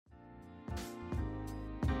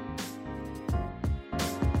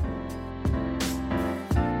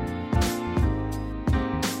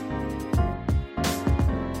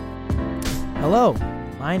Hello,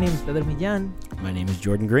 my name is Pedro Millan. My name is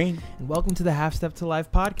Jordan Green. And welcome to the Half Step to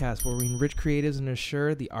Life podcast, where we enrich creatives and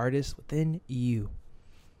assure the artists within you.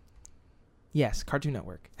 Yes, Cartoon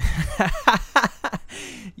Network.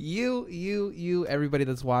 You, everybody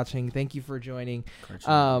that's watching, thank you for joining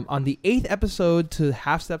on the 8th episode to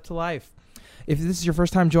Half Step to Life. If this is your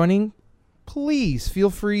first time joining, please feel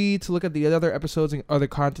free to look at the other episodes and other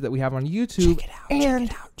content that we have on YouTube and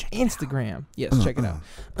Instagram. Yes, check it out.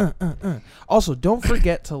 Also, don't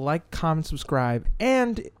forget to like, comment, subscribe,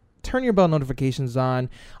 and turn your bell notifications on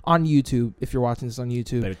YouTube if you're watching this on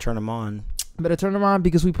YouTube. Better turn them on.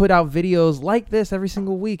 Because we put out videos like this every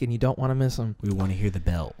single week and you don't want to miss them. We want to hear the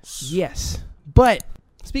bells. Yes. But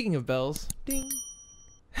speaking of bells, ding.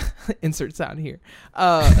 Insert sound here.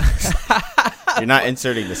 You're not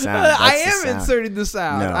inserting the sound. I am inserting the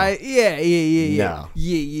sound. No. Yeah. No.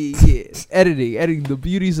 Yeah. Editing, the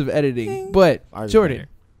beauties of editing. Ding. But Ours Jordan,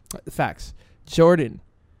 facts. Jordan,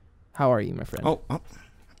 how are you, my friend?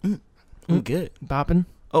 I'm good. Bopping?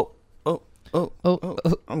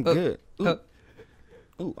 I'm good.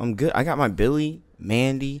 I'm good. I got my Billy,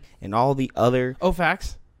 Mandy, and all the other. Oh,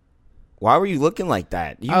 facts. Why were you looking like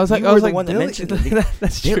that? I was like, one Billy? that mentioned it.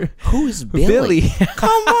 That's true. Who is Billy?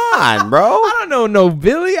 Come on, bro. I don't know no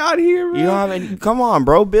Billy out here, bro. You don't have any. Come on,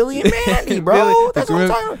 bro. Billy and Mandy, bro. Billy, That's what I'm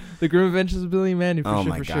talking about. The Grim Adventures of Billy and Mandy, Oh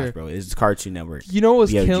my gosh, bro. It's Cartoon Network. You know what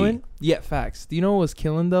was BOG. killing? Yeah, facts. Do you know what was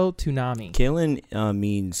killing, though? Toonami. Killing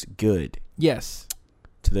means good. Yes.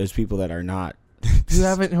 To those people that are not. who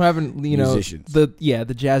haven't you musicians. know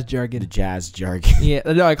the jazz jargon. The jazz jargon. Yeah,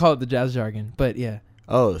 no, I call it the jazz jargon, but yeah.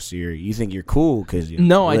 Oh, so you think you're cool because you're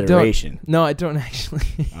No, alliteration. I don't. No, I don't actually.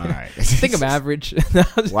 All right. I think I'm average.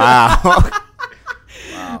 Wow.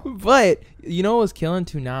 But you know what was killing?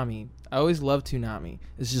 Toonami. I always loved Toonami.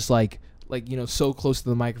 It's just like so close to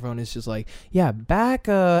the microphone. It's just like, yeah, back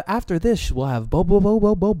after this we'll have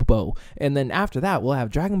Bo, and then after that we'll have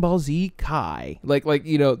Dragon Ball Z Kai. Like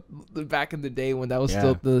back in the day when that was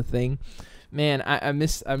still the thing. Man, I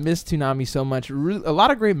miss Toonami so much. A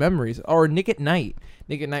lot of great memories. Or Nick at Night.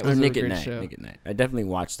 Nick at Night was a great show. Nick at Night. I definitely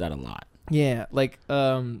watched that a lot. Yeah, like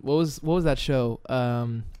what was that show?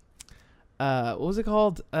 What was it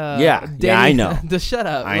called? Danny, I know. Shut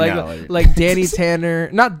up. I know. Like Danny Tanner.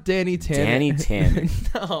 Not Danny Tanner. Danny Tanner.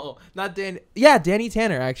 No, not Danny. Yeah, Danny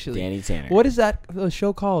Tanner, actually. Danny Tanner. What is that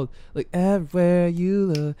show called? Like, everywhere you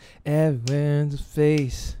look, everyone's a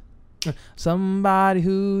face. Somebody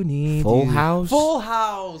who needs Full you. House? Full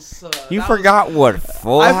House. You forgot what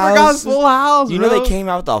Full House? I forgot Full House, You bro. know they came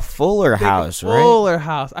out with a Fuller House, right? Fuller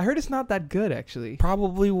House. I heard it's not that good, actually.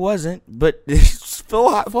 Probably wasn't, but Full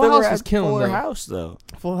House was killing, Fuller though. House, though.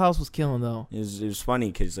 Full House was killing, though. It was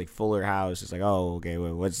funny because like Fuller House is like, oh, okay,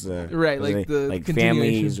 wait, what's the right? Like the like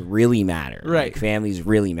families really matter, right? Like, families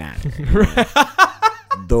really matter.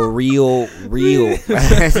 The real,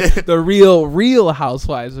 the real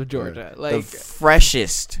Housewives of Georgia, like the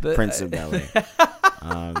freshest Prince of Bel-Air.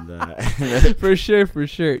 For sure.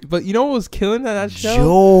 But you know what was killing that show?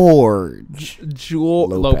 George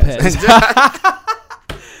Lopez.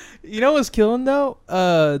 You know what was killing though?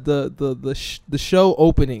 The show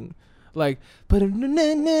opening, like, but I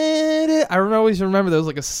always remember there was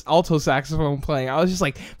like a alto saxophone playing. I was just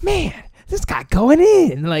like, man, this guy going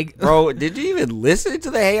in, like, bro. Did you even listen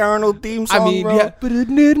to the Hey Arnold theme song? I mean, bro? yeah,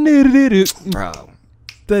 Bro.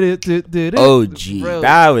 Oh, gee,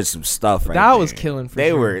 that was some stuff right that there. was killing. For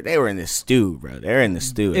they sure. were in the stew, bro. They're in the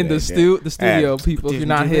stew. In the studio, people. If you're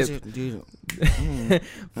not hip,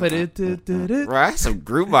 bro, that's some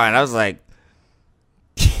groove on. I was like,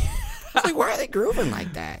 why are they grooving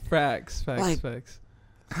like that? Facts.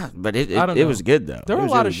 But it was good though. There were a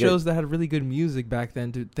lot of shows that had really good music back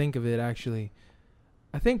then. To think of it, actually,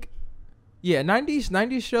 I think. Yeah,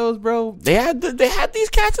 90s shows, bro. They had these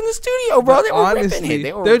cats in the studio, bro. They were ripping it.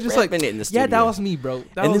 They're just ripping it in the studio. Yeah, that was me, bro.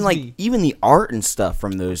 And then even the art and stuff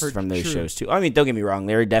from those shows too. I mean, don't get me wrong.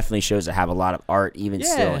 There are definitely shows that have a lot of art even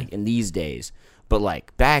still, like in these days. But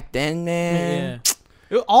like back then, man,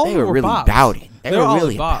 they were really bouting. They were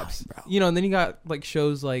really bouting, bro. You know, and then you got like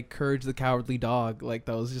shows like Courage the Cowardly Dog, like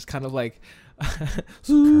that was just kind of like,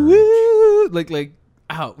 like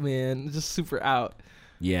out, man, just super out.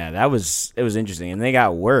 Yeah, it was interesting, and they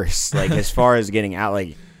got worse. Like as far as getting out,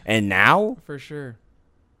 like, and now for sure,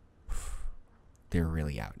 they're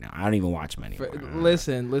really out now. I don't even watch them anymore.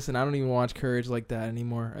 Listen, I don't even watch Courage like that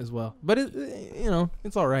anymore as well. But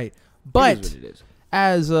it's all right. But it is what it is.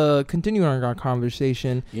 As continuing our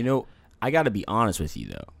conversation, I got to be honest with you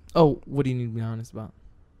though. Oh, what do you need to be honest about?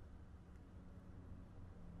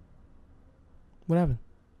 What happened?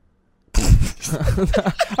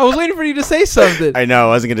 I was waiting for you to say something. I know. I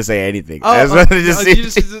wasn't gonna say anything. I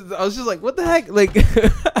was just like, what the heck? Like,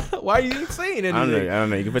 why are you saying anything? I don't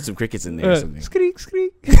know. You can put some crickets in there or something. Skreek,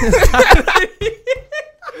 skreek.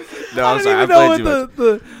 No, I'm sorry. I played too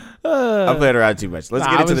much. I'm playing around too much. Let's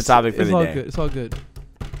get into the topic for the day. It's all good.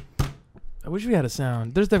 I wish we had a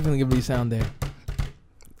sound. There's definitely gonna be sound there.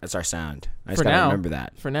 That's our sound. I just gotta remember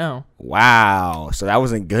that. For now. Wow. So that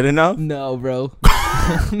wasn't good enough? No, bro.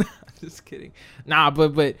 Just kidding. Nah,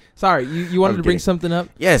 but sorry. You wanted to bring something up?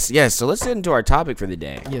 Yes. So let's get into our topic for the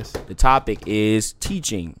day. Yes. The topic is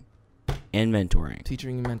teaching and mentoring.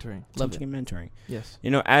 Teaching and mentoring. Teaching and mentoring. Yes. You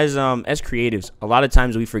know, as creatives, a lot of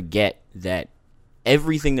times we forget that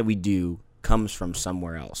everything that we do comes from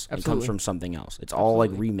somewhere else. Absolutely. It comes from something else. It's all like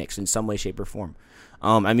remixed in some way, shape, or form.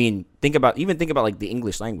 I mean, think about like the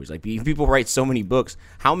English language. Like people write so many books.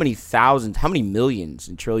 How many millions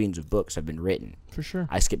and trillions of books have been written? For sure.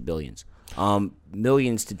 I skipped billions.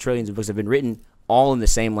 Millions to trillions of books have been written all in the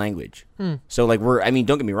same language. So like don't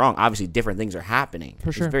get me wrong. Obviously different things are happening.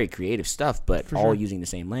 For sure. It's very creative stuff, but all using the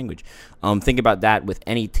same language. Think about that with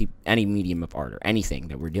any medium of art or anything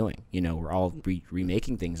that we're doing. You know, we're all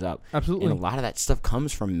remaking things up. Absolutely. And a lot of that stuff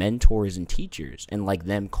comes from mentors and teachers and like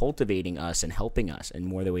them cultivating us and helping us in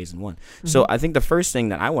more ways than one. So I think the first thing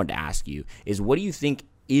that I wanted to ask you is, what do you think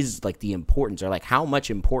is like the importance, or like how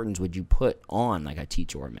much importance would you put on like a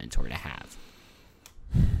teacher or a mentor to have?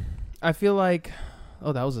 I feel like,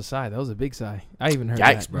 that was a sigh. That was a big sigh. I even heard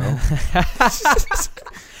Yikes, that.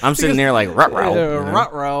 Bro. I'm sitting there like, ruh-roh.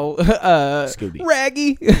 Ruh-roh. Scooby.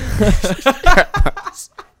 Raggy.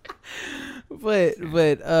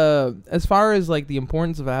 But as far as like the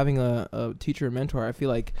importance of having a teacher or mentor, I feel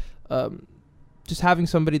like just having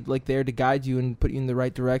somebody like there to guide you and put you in the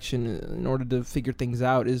right direction in order to figure things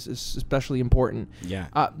out is especially important. Yeah.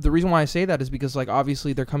 The reason why I say that is because like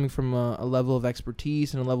obviously they're coming from a level of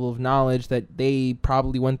expertise and a level of knowledge that they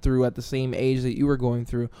probably went through at the same age that you were going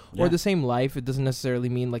through, or the same life. It doesn't necessarily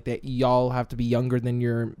mean like that y'all have to be younger than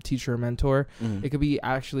your teacher or mentor. It could be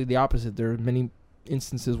actually the opposite. There are many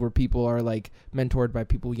instances where people are like mentored by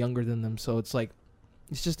people younger than them, so it's like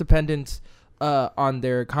it's just dependent on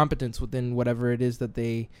their competence within whatever it is that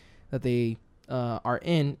they are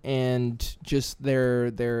in, and just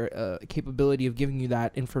their capability of giving you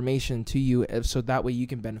that information to you, so that way you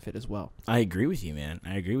can benefit as well. I agree with you, man.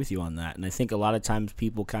 I agree with you on that. And I think a lot of times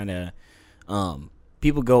people kind of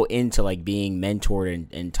people go into like being mentored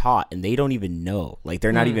and taught, and they don't even know, like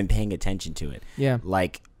they're not even paying attention to it. Yeah.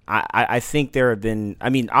 Like I think there have been, I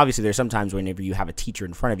mean, obviously there's sometimes whenever you have a teacher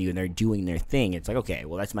in front of you and they're doing their thing, it's like, okay,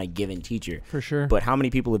 well, that's my given teacher. For sure. But how many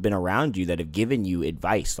people have been around you that have given you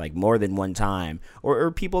advice like more than one time,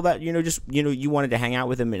 or people that, you wanted to hang out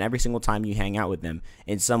with them, and every single time you hang out with them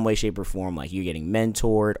in some way, shape, or form, like you're getting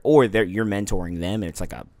mentored, or you're mentoring them, and it's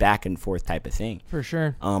like a back and forth type of thing. For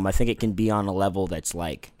sure. I think it can be on a level that's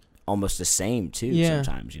like almost the same too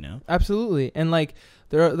sometimes, Absolutely. And like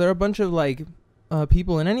there are a bunch of like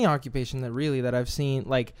people in any occupation that I've seen,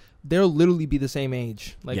 like they'll literally be the same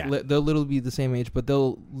age, like they'll literally be the same age, but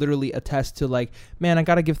they'll literally attest to like, man, I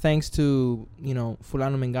gotta give thanks to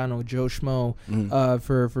Fulano Mengano, Joe Schmo,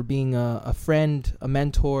 for being a friend, a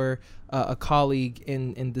mentor, a colleague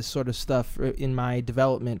in this sort of stuff in my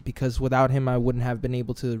development, because without him I wouldn't have been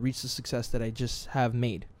able to reach the success that I just have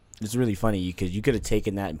made. It's really funny because you could have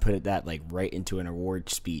taken that and put that like right into an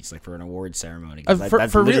award speech, like for an award ceremony.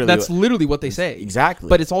 That's literally what they say. Exactly.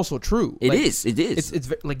 But it's also true. It is.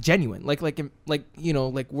 It's like genuine. Like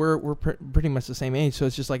we're pretty much the same age. So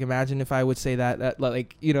it's just like, imagine if I would say that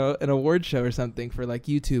like, an award show or something for like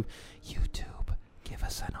YouTube, give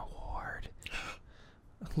us an award.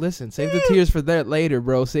 Listen, save the tears for that later,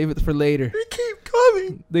 bro. Save it for later. They keep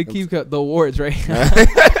coming. They keep the awards, right?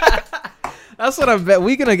 That's what I bet.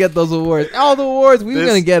 We're going to get those awards. All the awards, we're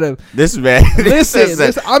going to get them. This man.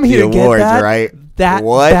 Listen, I'm here to get that, right? that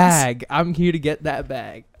bag. I'm here to get that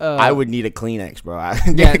bag. I would need a Kleenex, bro.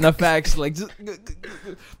 Yeah, no facts. Like, just,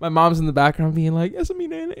 my mom's in the background being like, yes, I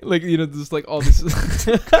mean, like, just like all this.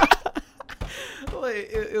 Like,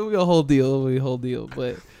 it'll be a whole deal.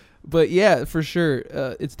 But yeah, for sure.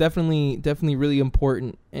 It's definitely really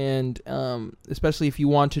important. And especially if you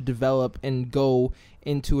want to develop and go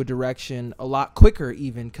into a direction a lot quicker,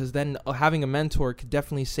 even, because then having a mentor could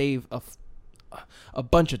definitely save a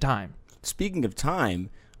bunch of time. Speaking of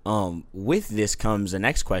time, with this comes the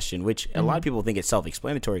next question, which a lot of people think it's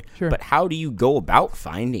self-explanatory. Sure. But how do you go about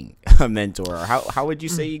finding a mentor? Or how would you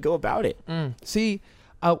say you go about it? See,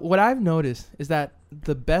 what I've noticed is that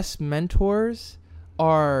the best mentors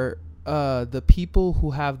are the people who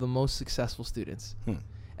have the most successful students.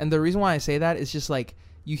 And the reason why I say that is just like,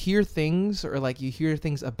 you hear things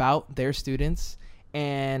about their students,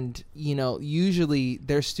 and usually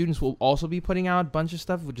their students will also be putting out a bunch of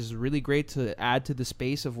stuff, which is really great to add to the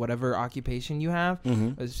space of whatever occupation you have,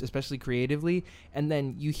 especially creatively. And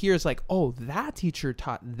then you hear it's like, oh, that teacher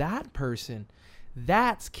taught that person,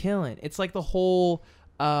 that's killing. It's like the whole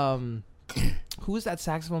who is that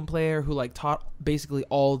saxophone player who like taught basically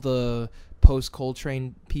all the post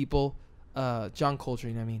Coltrane people, John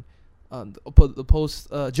Coltrane, I mean, the post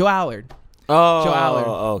Joe Allard. Joe Allard.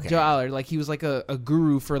 Okay. Joe Allard, like he was like a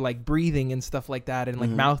guru for like breathing and stuff like that, and like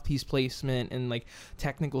mouthpiece placement and like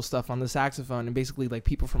technical stuff on the saxophone, and basically like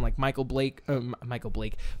people from like Michael Brecker,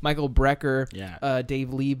 Dave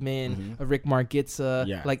Liebman, Rick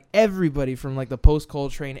Margitza, like everybody from like the post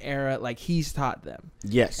Coltrane era, like he's taught them.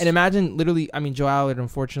 Yes. And imagine literally, I mean, Joe Allard,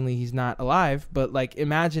 unfortunately he's not alive, but like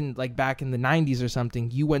imagine like back in the 90s or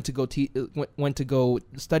something, you went to go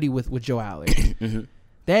study with Joe Allard.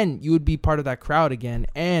 Then you would be part of that crowd again,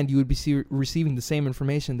 and you would be receiving the same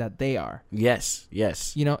information that they are. Yes.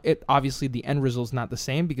 It obviously the end result's not the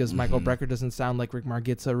same, because Michael Brecker doesn't sound like Rick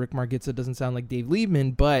Margitza. Rick Margitza doesn't sound like Dave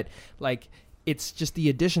Liebman, but like it's just the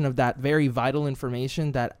addition of that very vital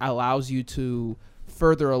information that allows you to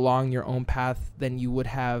further along your own path than you would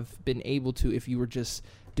have been able to if you were just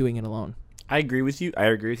doing it alone. I agree with you.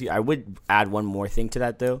 I would add one more thing to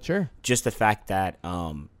that, though. Sure. Just the fact that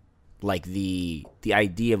like the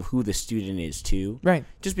idea of who the student is too, right?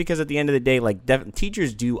 Just because at the end of the day, like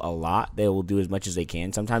teachers do a lot, they will do as much as they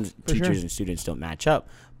can. Sometimes teachers and students don't match up,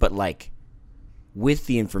 but like with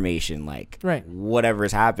the information, like whatever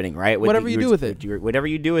is happening, right? Whatever you do with it,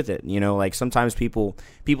 like sometimes people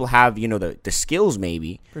have the skills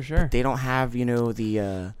maybe, for sure, but they don't have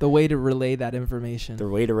the way to relay that information, the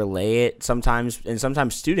way to relay it. Sometimes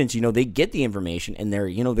students they get the information and they're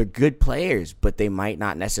good players, but they might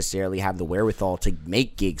not necessarily have the wherewithal to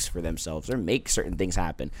make gigs for themselves or make certain things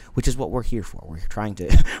happen, which is what we're here for. We're trying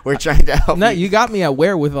to help. No, you got me at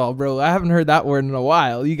wherewithal, bro. I haven't heard that word in a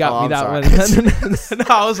while. You got me that one. No,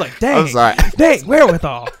 I was like, dang,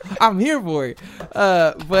 wherewithal. I'm here for it.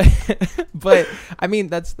 But I mean,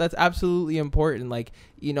 that's absolutely important. Like,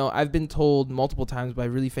 I've been told multiple times by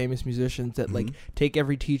really famous musicians that like take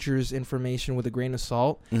every teacher's information with a grain of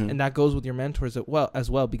salt, and that goes with your mentors as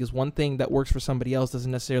well, because one thing that works for somebody else doesn't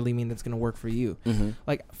necessarily mean that's going to work for you.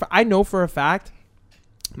 Like, I know for a fact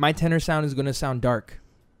my tenor sound is going to sound dark.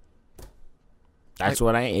 That's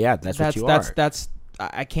what you are.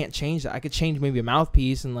 I can't change that. I could change maybe a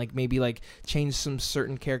mouthpiece and like maybe like change some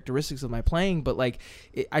certain characteristics of my playing, but like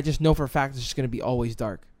I just know for a fact it's just going to be always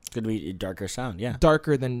dark. It's going to be a darker sound, yeah.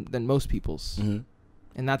 Darker than most people's. And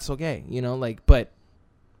that's okay, but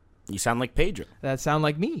you sound like Pedro. That sound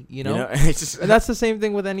like me, It's just and that's the same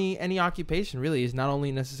thing with any occupation, really. Is not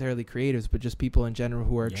only necessarily creatives, but just people in general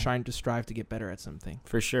who are trying to strive to get better at something.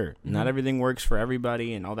 For sure. Not everything works for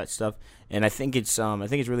everybody and all that stuff. And I think it's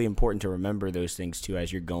really important to remember those things too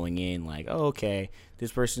as you're going in. Like, oh, okay,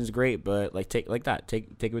 this person's great, but like take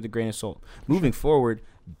it with a grain of salt. Moving forward,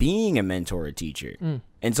 being a mentor or teacher,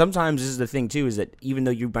 and sometimes this is the thing too, is that even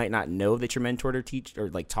though you might not know that you're mentored or teach or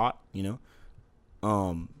like taught,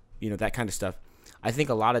 that kind of stuff. I think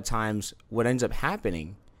a lot of times what ends up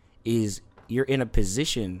happening is you're in a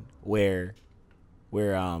position where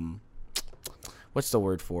what's the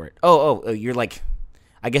word for it? You're like,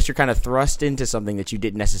 I guess you're kind of thrust into something that you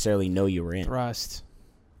didn't necessarily know you were in. Thrust.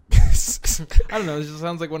 I don't know. It just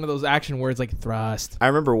sounds like one of those action words, like thrust. I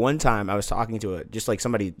remember one time I was talking to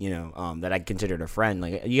somebody, that I considered a friend,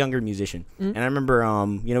 like a younger musician. And I remember,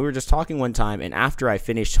 we were just talking one time, and after I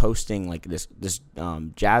finished hosting like this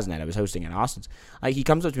jazz night I was hosting at Austin's, he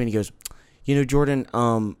comes up to me and he goes, Jordan,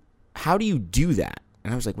 how do you do that?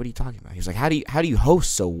 And I was like, what are you talking about? He was like, how do you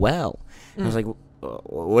host so well? And I was like,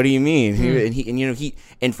 what do you mean?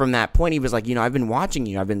 And from that point he was like, I've been watching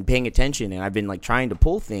you, I've been paying attention, and I've been like trying to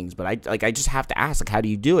pull things, but I just have to ask, like, how do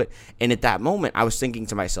you do it? And at that moment I was thinking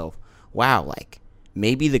to myself, wow, like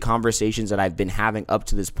maybe the conversations that I've been having up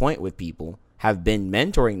to this point with people have been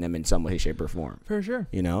mentoring them in some way, shape, or form. For sure.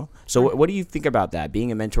 So what do you think about that,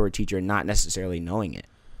 being a mentor or teacher and not necessarily knowing it?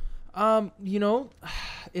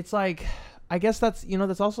 It's like, I guess that's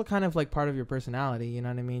also kind of like part of your personality, you know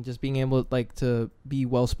what I mean? Just being able like to be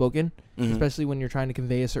well-spoken, especially when you're trying to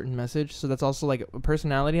convey a certain message. So that's also like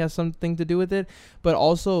personality has something to do with it, but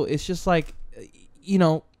also it's just like,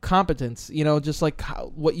 competence, just like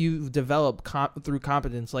what you've developed through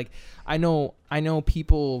competence. Like I know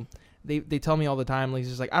people, they tell me all the time, like, it's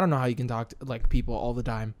just like, I don't know how you can talk to like people all the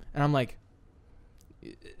time. And I'm like,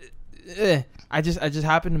 I just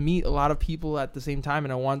happen to meet a lot of people at the same time,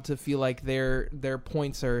 and I want to feel like their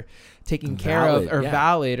points are taken care of or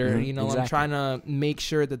valid, or I'm trying to make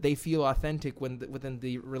sure that they feel authentic within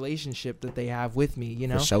the relationship that they have with me.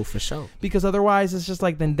 For sure. Because otherwise, it's just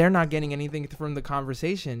like then they're not getting anything from the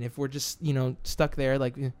conversation if we're just stuck there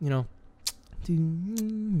like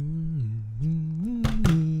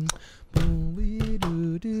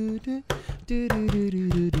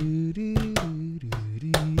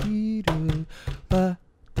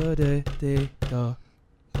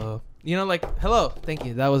like hello, thank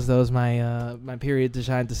you. That was my my period to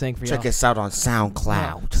shine to sing for you. Check us out on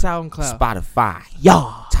SoundCloud, Spotify,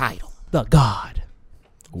 Tidal, the God.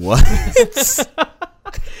 What?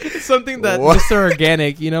 Something that Mr.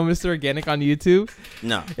 Organic, Mr. Organic on YouTube.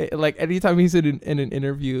 No, like anytime he's in an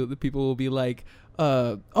interview, the people will be like,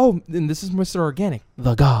 and this is Mr. Organic,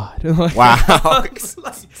 the God. Wow.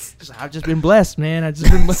 I've just been blessed, man. I've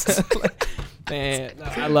just been blessed. Man,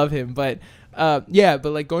 I love him. But but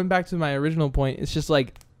like going back to my original point, it's just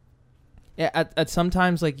like at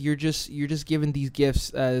sometimes like you're just given these gifts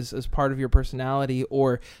as part of your personality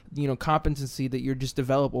or competency that you're just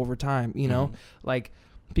develop over time. Like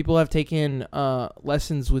people have taken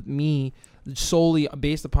lessons with me solely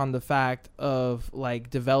based upon the fact of like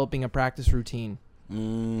developing a practice routine.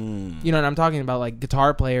 And I'm talking about like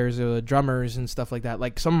guitar players or drummers and stuff like that.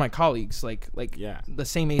 Like some of my colleagues, like the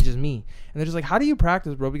same age as me, and they're just like, "How do you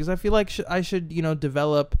practice, bro?" Because I feel like I should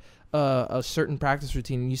develop a certain practice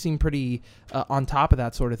routine. And you seem pretty on top of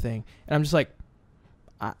that sort of thing, and I'm just like,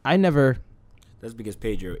 I never. That's because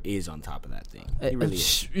Pedro is on top of that thing. He really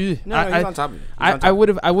is. He's on top of it. I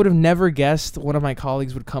would have never guessed one of my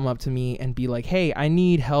colleagues would come up to me and be like, "Hey, I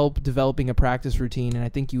need help developing a practice routine, and I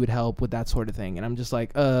think you would help with that sort of thing." And I'm just like,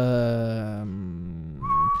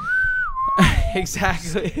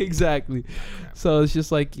 exactly. So it's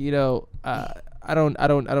just like I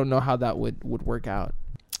don't know how that would work out.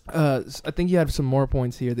 I think you have some more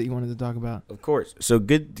points here that you wanted to talk about. Of course. So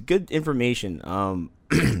good information.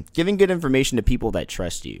 Giving good information to people that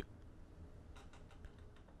trust you.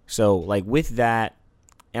 So like with that,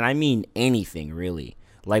 and I mean anything really,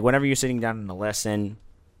 like whenever you're sitting down in a lesson,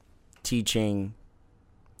 teaching,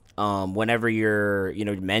 whenever you're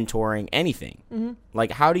mentoring, anything,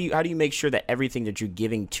 like how do you make sure that everything that you're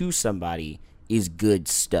giving to somebody is good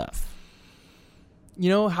stuff? You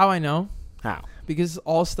know how I know? How? Because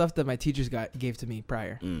all stuff that my teachers gave to me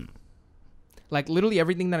prior. Like literally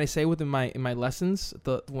everything that I say within my lessons,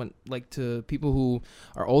 to people who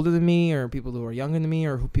are older than me or people who are younger than me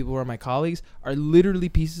or people who are my colleagues, are literally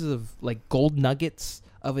pieces of like gold nuggets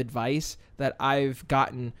of advice that I've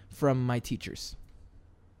gotten from my teachers.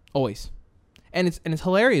 Always. And it's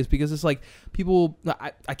hilarious because it's like people,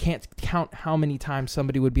 I can't count how many times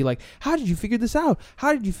somebody would be like, "How did you figure this out?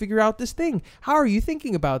 How did you figure out this thing? How are you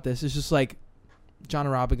thinking about this?" It's just like, John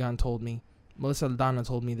Arabigan told me, Melissa Aldana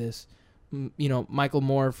told me this. Michael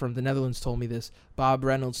Moore from the Netherlands told me this. Bob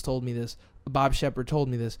Reynolds told me this. Bob Shepard told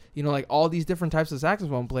me this. Like all these different types of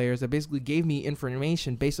saxophone players that basically gave me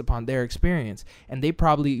information based upon their experience. And they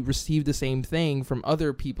probably received the same thing from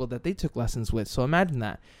other people that they took lessons with. So imagine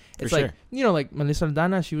that. It's like, like Melissa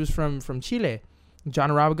Aldana, she was from Chile.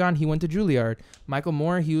 John Arabigan, he went to Juilliard. Michael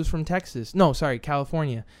Moore, he was from Texas. No, sorry,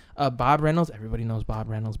 California. Bob Reynolds, everybody knows Bob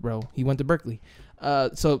Reynolds, bro. He went to Berkeley.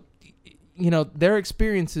 So their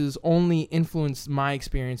experiences only influenced my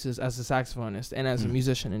experiences as a saxophonist and as a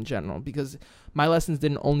musician in general, because my lessons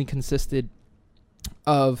didn't only consisted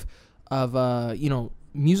of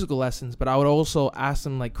musical lessons, but I would also ask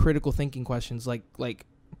them like critical thinking questions, like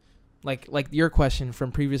your question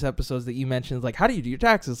from previous episodes that you mentioned, like how do you do your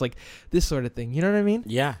taxes, like this sort of thing. You know what I mean?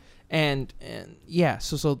 Yeah. And yeah,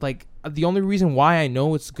 so like the only reason why I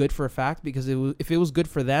know it's good for a fact, because if it was good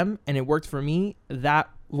for them and it worked for me, that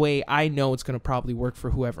way I know it's going to probably work for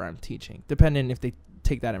whoever I'm teaching, depending if they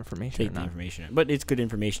take that information or not. Information, but it's good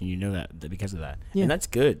information, that because of that. Yeah. And that's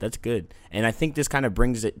good. And I think this kind of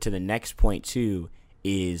brings it to the next point too,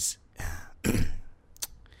 is oh,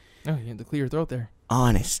 you had to clear your throat there.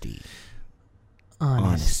 Honesty.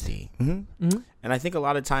 And I think a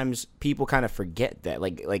lot of times people kind of forget that,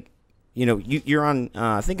 like you're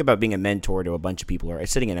on think about being a mentor to a bunch of people or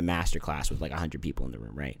sitting in a master class with like 100 people in the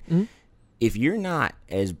room, right? If you're not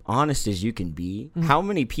as honest as you can be, how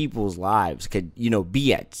many people's lives could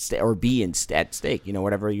be at stake,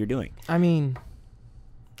 whatever you're doing? I mean,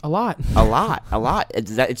 a lot.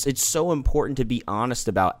 It's so important to be honest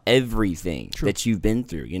about everything that you've been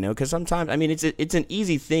through, because sometimes, I mean, it's an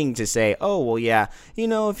easy thing to say, oh, well, yeah,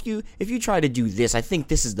 if you try to do this, I think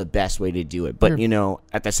this is the best way to do it. But,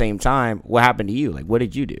 at the same time, what happened to you? Like, what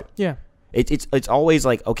did you do? Yeah. It's always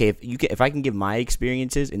like, okay, if I can give my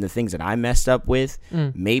experiences and the things that I messed up with,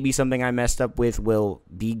 maybe something I messed up with will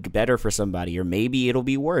be better for somebody, or maybe it'll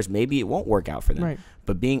be worse. Maybe it won't work out for them. Right.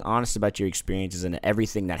 But being honest about your experiences and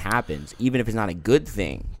everything that happens, even if it's not a good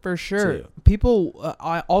thing. For sure. Too. People,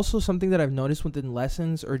 also something that I've noticed within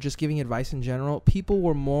lessons or just giving advice in general, people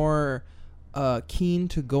were more keen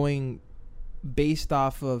to going based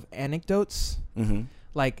off of anecdotes.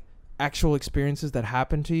 Like actual experiences that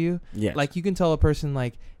happen to you. Yes. Like you can tell a person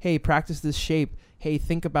like, hey, practice this shape. Hey,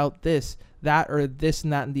 think about this, that, or this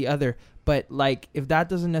and that and the other. But like, if that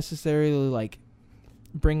doesn't necessarily like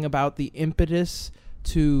bring about the impetus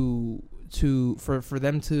for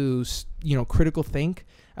them to, you know, critical think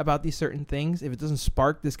about these certain things, if it doesn't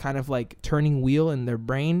spark this kind of like turning wheel in their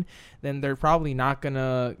brain, then they're probably not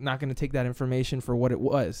gonna take that information for what it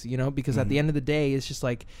was, you know, because at the end of the day, it's just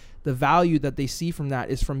like the value that they see from that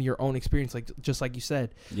is from your own experience, like just like you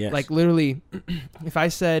said. Yes. Like literally, if I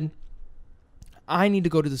said I need to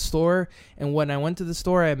go to the store, and when I went to the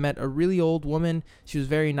store, I met a really old woman. She was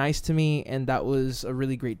very nice to me, and that was a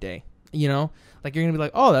really great day. You know, like you're gonna be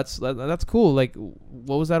like, oh, that's cool. Like,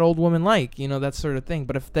 what was that old woman like? You know, that sort of thing.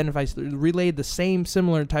 But if I relayed the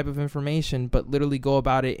similar type of information, but literally go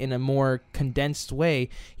about it in a more condensed way,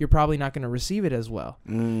 you're probably not gonna receive it as well.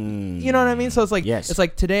 You know what I mean? So it's like, It's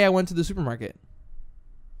like today I went to the supermarket.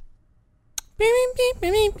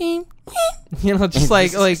 You know, just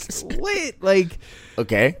like wait, like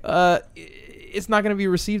okay, it's not gonna be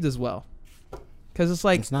received as well. Because it's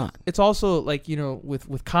like, it's not. It's also like, you know,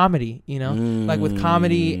 with comedy, you know, like with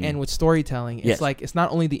comedy and with storytelling, it's like, it's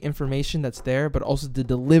not only the information that's there, but also the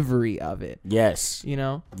delivery of it. Yes. You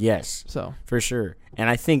know? Yes. So. For sure. And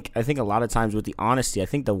I think a lot of times with the honesty, I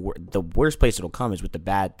think the worst place it'll come is with the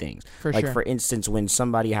bad things. For sure. Like, for instance, when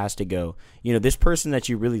somebody has to go, you know, this person that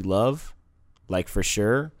you really love, like, for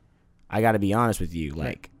sure, I got to be honest with you,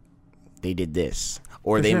 like, they did this.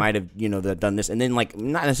 Or for they might have, you know, done this, and then like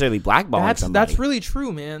not necessarily blackballing somebody. That's really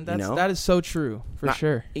true, man. That is so true for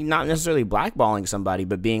sure. Not necessarily blackballing somebody,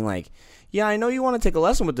 but being like, yeah, I know you want to take a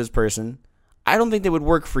lesson with this person. I don't think they would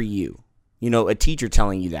work for you. You know, a teacher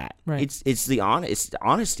telling you that. Right. It's the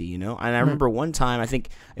honesty, you know. And I remember one time, I think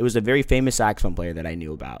it was a very famous saxophone player that I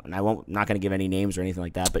knew about, and not going to give any names or anything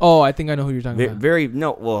like that. But I think I know who you're talking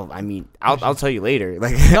about. Well, I mean, I'll tell you later.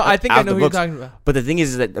 Like, no, I think I know who you're talking about. But the thing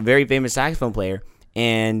is that a very famous saxophone player.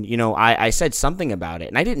 And, you know, I said something about it,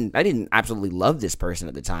 and I didn't absolutely love this person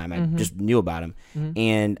at the time. I just knew about him.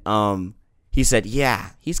 And he said,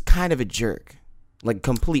 yeah, he's kind of a jerk, like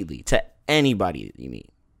completely, to anybody that you meet.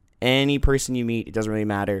 Any person you meet, it doesn't really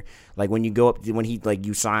matter. Like when you go up, when he, like,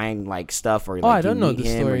 you sign like stuff, or like you meet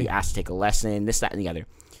him, or you ask to take a lesson, this, that, and the other.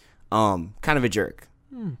 Kind of a jerk.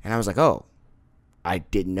 And I was like, oh, I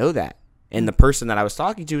didn't know that. And the person that I was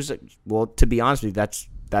talking to was like, well, to be honest with you,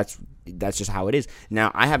 that's just how it is.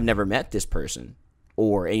 Now, I have never met this person,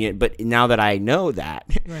 but now that I know that,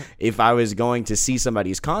 if I was going to see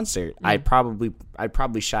somebody's concert, I'd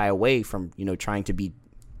probably shy away from, you know, trying to be,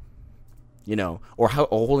 you know, or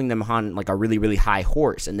holding them on like a really, really high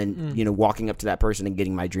horse, and then you know, walking up to that person and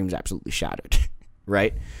getting my dreams absolutely shattered,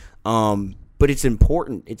 right? But it's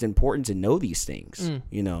important. It's important to know these things.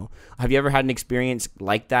 You know, have you ever had an experience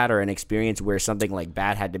like that, or an experience where something like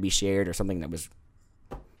bad had to be shared, or something that was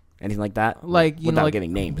anything like that? Like, you without know, like,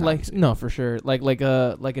 giving names. Like, obviously. No, for sure. Like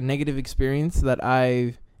a negative experience that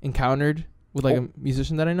I've encountered with like a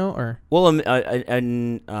musician that I know, or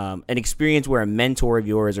an experience where a mentor of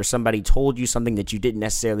yours or somebody told you something that you didn't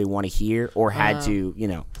necessarily want to hear, or had to, you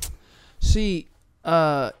know. See,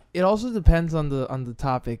 it also depends on the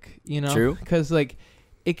topic, you know. True. Because like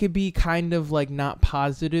it could be kind of like not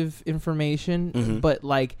positive information, but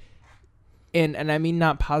like, and I mean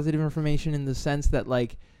not positive information in the sense that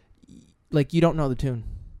like you don't know the tune.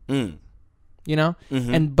 You know?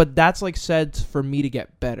 But that's like said for me to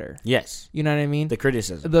get better. Yes. You know what I mean? The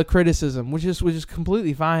criticism, which is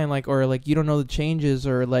completely fine. Like, or like you don't know the changes,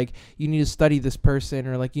 or like you need to study this person,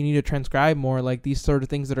 or like you need to transcribe more, like these sort of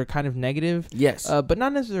things that are kind of negative. Yes. But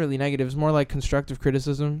not necessarily negative. It's more like constructive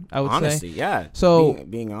criticism, I would say. Honesty, yeah. So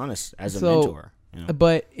being honest as a mentor. Yeah.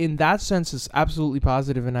 But in that sense, it's absolutely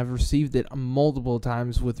positive, and I've received it multiple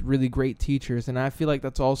times with really great teachers, and I feel like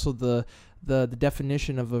that's also the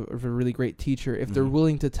definition of a really great teacher, if they're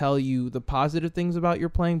willing to tell you the positive things about your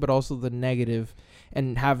playing, but also the negative,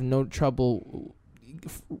 and have no trouble,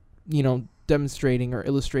 you know, demonstrating or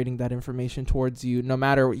illustrating that information towards you, no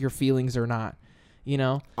matter what your feelings or not. you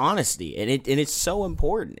know, honesty, and it's so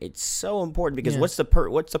important. It's so important because what's the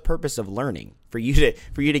purpose of learning? For you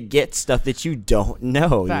to get stuff that you don't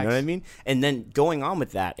know. Facts. You know what I mean? And then going on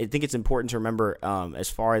with that, I think it's important to remember as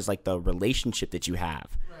far as like the relationship that you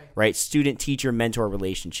have, right? Student, teacher, mentor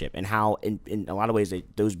relationship, and how in a lot of ways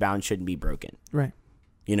those bounds shouldn't be broken. Right.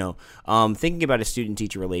 You know, thinking about a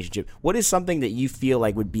student-teacher relationship, what is something that you feel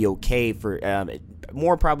like would be okay for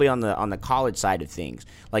more probably on the college side of things,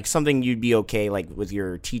 like something you'd be okay like with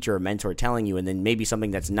your teacher or mentor telling you, and then maybe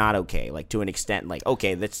something that's not okay, like to an extent, like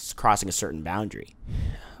okay, that's crossing a certain boundary.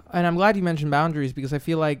 And I'm glad you mentioned boundaries because I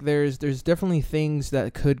feel like there's definitely things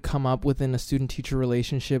that could come up within a student-teacher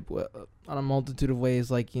relationship on a multitude of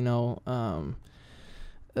ways, like you know.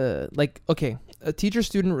 Like, okay, a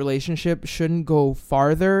teacher-student relationship shouldn't go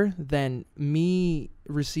farther than me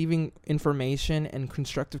receiving information and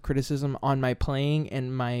constructive criticism on my playing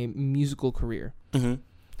and my musical career. Mm-hmm.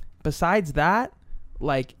 Besides that,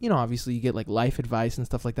 like, you know, obviously you get like life advice and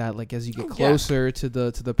stuff like that, like as you get closer to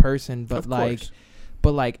the person,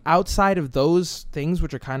 but like outside of those things,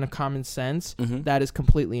 which are kind of common sense, that is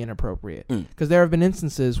completely inappropriate. Because there have been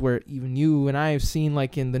instances where even you and I have seen,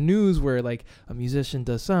 like in the news, where like a musician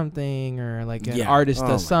does something or like an artist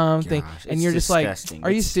does something, and you're just disgusting. Like,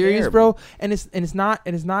 "Are you serious, terrible, bro?" And it's not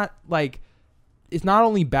like it's not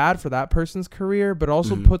only bad for that person's career, but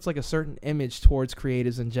also puts like a certain image towards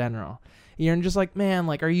creatives in general. You're just like, man,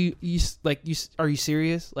 like, are you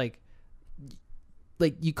serious? Like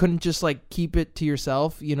you couldn't just like keep it to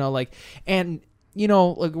yourself, you know, like, and you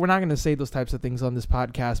know, like we're not going to say those types of things on this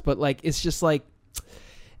podcast, but like, it's just like,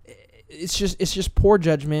 it's just poor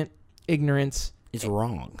judgment, ignorance. It's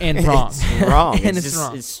wrong. And wrong. It's wrong. And it's just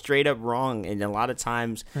wrong. It's straight up wrong. And a lot of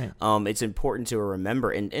times, it's important to remember,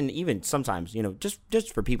 and even sometimes, you know,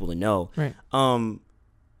 just for people to know,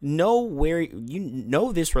 know where you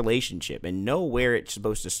know this relationship and know where it's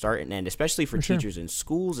supposed to start and end, especially for teachers in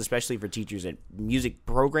schools, especially for teachers in music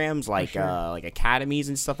programs like academies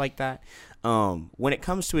and stuff like that. When it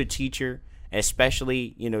comes to a teacher,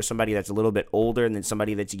 especially, you know, somebody that's a little bit older and then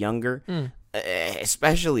somebody that's younger,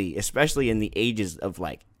 especially in the ages of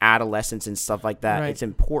like adolescence and stuff like that, it's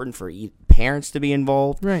important for parents to be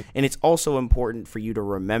involved, and it's also important for you to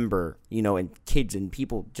remember, you know, and kids and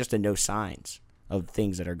people just to know signs of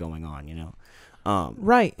things that are going on, you know.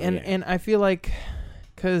 And I feel like,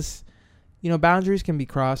 because, you know, boundaries can be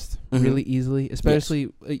crossed really easily,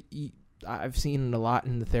 especially I've seen it a lot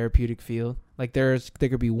in the therapeutic field. Like there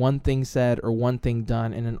could be one thing said or one thing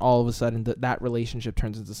done, and then all of a sudden that relationship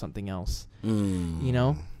turns into something else, you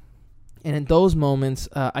know. And in those moments,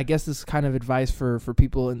 I guess this is kind of advice for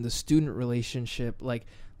people in the student relationship, like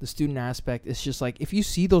the student aspect. It's just like, if you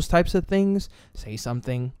see those types of things, say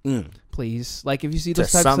something, please. Like if you see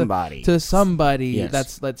those types of to somebody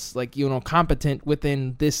that's like, you know, competent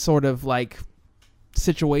within this sort of like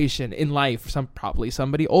situation in life, probably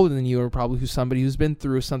somebody older than you, or probably somebody who's been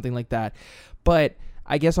through something like that. But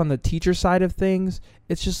I guess on the teacher side of things,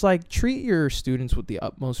 it's just like, treat your students with the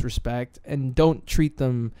utmost respect and don't treat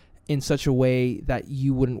them in such a way that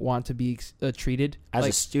you wouldn't want to be treated as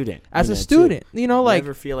a student. As a student, you know, like,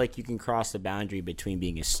 never feel like you can cross the boundary between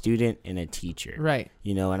being a student and a teacher, right?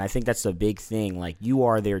 You know, and I think that's the big thing. Like, you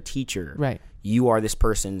are their teacher, right? You are this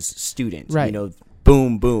person's student, right? You know,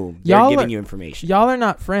 boom. They're giving you information. Y'all are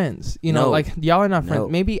not friends, you know. Like, y'all are not friends.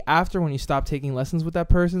 Maybe after, when you stop taking lessons with that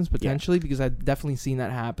person, potentially, because I've definitely seen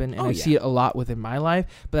that happen, and I see it a lot within my life.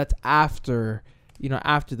 But that's after. You know,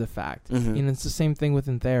 after the fact. You know, it's the same thing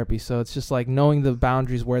within therapy. So it's just like knowing the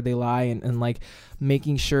boundaries where they lie, and like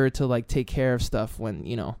making sure to like take care of stuff when,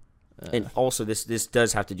 you know. And also, this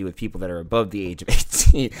does have to do with people that are above the age of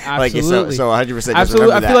 18. Absolutely. Like, so 100%.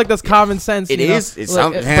 Absolutely. I feel like that's common sense. It is. It's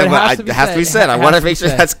like, but it has to be said. I want to make sure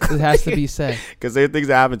that's clear. It has to be said. Because there are things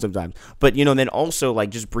that happen sometimes. But, you know, then also, like,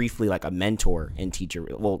 just briefly, like a mentor and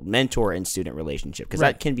student relationship. Because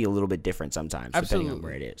that can be a little bit different sometimes, depending on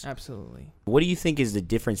where it is. Absolutely. What do you think is the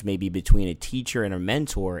difference maybe between a teacher and a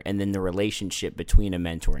mentor, and then the relationship between a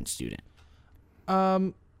mentor and student?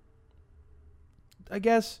 I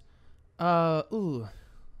guess...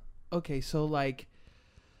 okay, so like,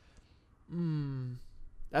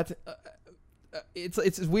 that's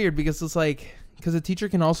it's weird because it's like, because a teacher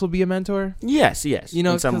can also be a mentor. Yes, you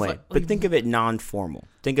know, in some way. Like, but think of it non-formal.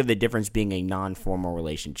 Think of the difference being a non-formal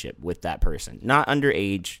relationship with that person, not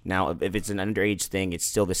underage. Now, if it's an underage thing, it's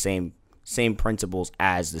still the same principles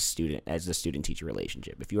as the student teacher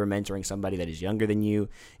relationship. If you are mentoring somebody that is younger than you,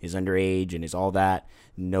 is underage, and is all that,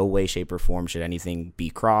 no way, shape, or form should anything be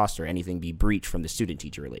crossed or anything be breached from the student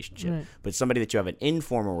teacher relationship. Right. But somebody that you have an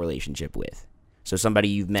informal relationship with, so somebody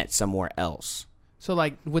you've met somewhere else, So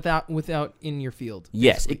like without in your field.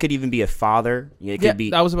 Yes, basically. It could even be a father. It could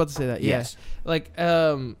be. I was about to say that. Yes. Yeah. Like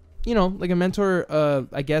like a mentor.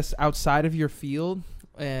 I guess outside of your field,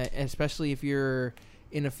 especially if you're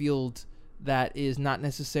in a field that is not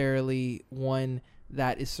necessarily one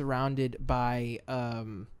that is surrounded by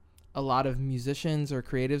a lot of musicians or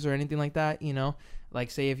creatives or anything like that.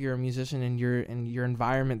 Like say if you're a musician and you're in your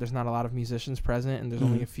environment, there's not a lot of musicians present and there's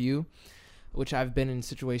only a few, which I've been in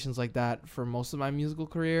situations like that for most of my musical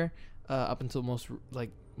career, up until most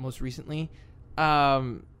recently.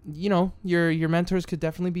 Your mentors could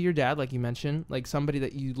definitely be your dad, like you mentioned, like somebody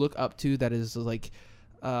that you look up to that is like,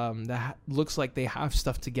 that looks like they have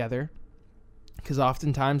stuff together, because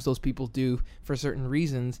oftentimes those people do for certain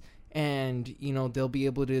reasons. And, they'll be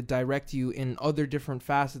able to direct you in other different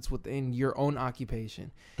facets within your own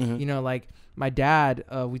occupation. Mm-hmm. Like my dad,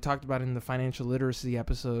 we talked about in the financial literacy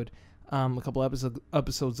episode a couple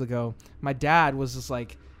episodes ago. My dad was just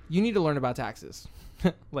like, you need to learn about taxes,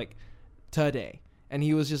 like today. And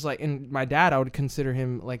he was just like, and my dad, I would consider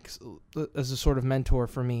him like as a sort of mentor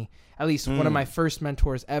for me, at least one of my first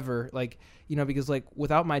mentors ever. Like, because like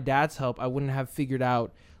without my dad's help, I wouldn't have figured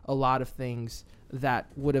out a lot of things that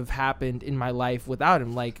would have happened in my life without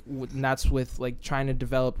him. Like, and that's with like trying to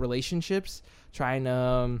develop relationships, trying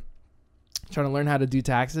to learn how to do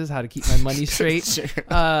taxes, how to keep my money straight, sure.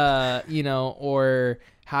 Or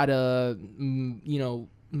how to,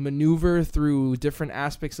 maneuver through different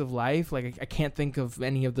aspects of life. Like I can't think of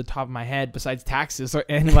any of the top of my head besides taxes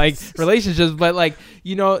and like relationships, but like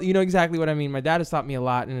you know exactly what I mean. My dad has taught me a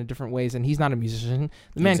lot in different ways, and he's not a musician.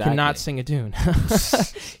 The man cannot sing a tune.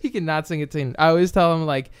 He cannot sing a tune. I always tell him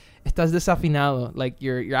like, estás desafinado, like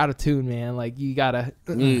you're out of tune, man. Like you gotta.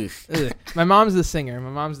 My mom's the singer.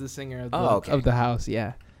 Of the house.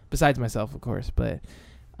 Yeah, besides myself, of course. But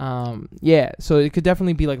so it could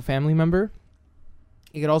definitely be like a family member.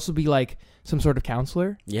 It could also be like some sort of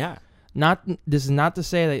counselor. Yeah. This is not to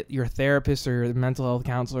say that your therapist or your mental health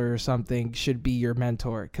counselor or something should be your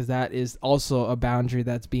mentor, because that is also a boundary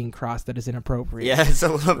that's being crossed that is inappropriate. Yeah, it's a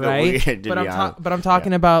little bit weird. But I'm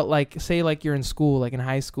talking about like, say like you're in school, like in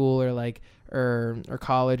high school or like or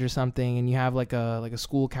college or something, and you have like a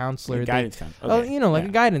school counselor, a guidance counselor. Okay. A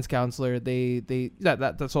guidance counselor.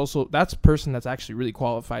 That's a person that's actually really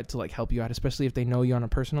qualified to like help you out, especially if they know you on a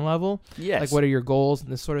personal level. Yes. Like what are your goals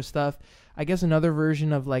and this sort of stuff. I guess another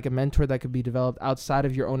version of like a mentor that could be developed outside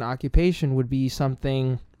of your own occupation would be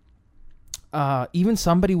something, even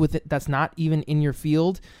somebody with it that's not even in your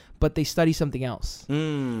field, but they study something else.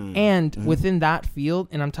 And within that field,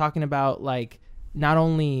 and I'm talking about like not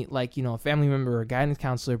only like, a family member or a guidance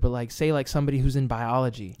counselor, but like say like somebody who's in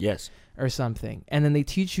biology. Yes. Or something. And then they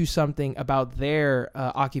teach you something about their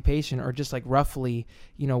occupation, or just like roughly,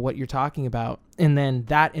 what you're talking about. And then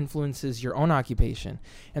that influences your own occupation.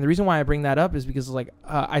 And the reason why I bring that up is because like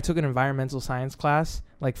I took an environmental science class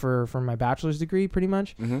like for my bachelor's degree pretty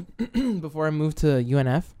much before I moved to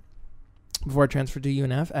UNF, before I transferred to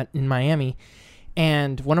UNF in Miami.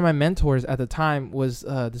 And one of my mentors at the time was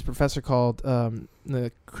this professor called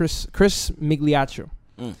Chris Migliaccio.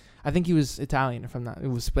 I think he was Italian, if I'm not. It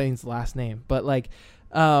was Spain's last name, but like,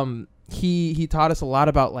 he taught us a lot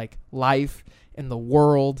about like life and the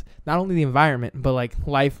world, not only the environment, but like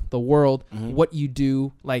life, the world, what you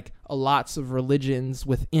do, like lots of religions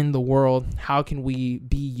within the world. How can we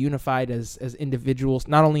be unified as individuals,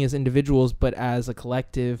 not only as individuals but as a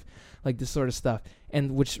collective, like this sort of stuff,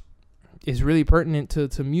 and which is really pertinent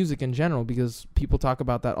to music in general, because people talk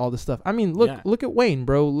about that all this stuff. I mean, look at Wayne,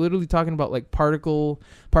 bro, literally talking about like particles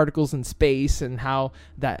in space and how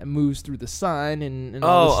that moves through the sun and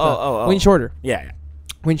all this stuff. Wayne Shorter. Yeah.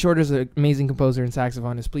 Wayne Shorter is an amazing composer and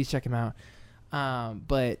saxophonist. Please check him out.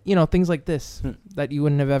 But things like this that you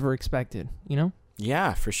wouldn't have ever expected,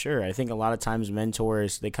 Yeah, for sure. I think a lot of times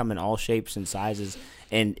mentors, they come in all shapes and sizes,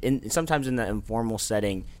 and sometimes in the informal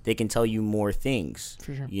setting, they can tell you more things.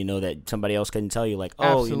 For sure. That somebody else couldn't tell you, like,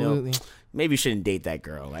 absolutely. Maybe you shouldn't date that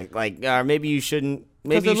girl, or maybe you shouldn't.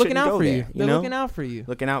 Maybe they're looking out for you. They're looking out for you.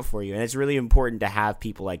 Looking out for you, and it's really important to have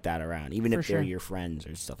people like that around, even if they're your friends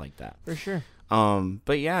or stuff like that. For sure.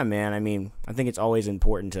 But yeah, man. I mean, I think it's always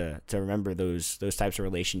important to remember those types of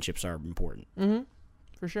relationships are important.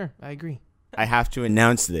 For sure, I agree. I have to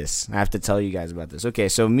announce this. I have to tell you guys about this. Okay,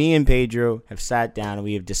 so me and Pedro have sat down and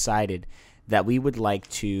we have decided that we would like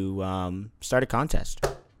to start a contest.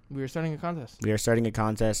 We are starting a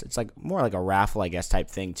contest. It's like more like a raffle, I guess, type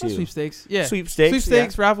thing too. Sweepstakes. Yeah.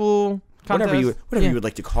 Sweepstakes, raffle, contest. Whatever you would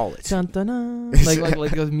like to call it. Dun, dun, dun.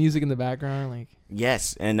 like those music in the background, like.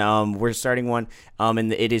 Yes, and we're starting one,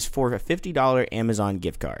 and it is for a $50 Amazon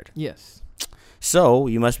gift card. Yes. So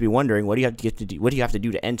you must be wondering, what do you have to get to do? What do you have to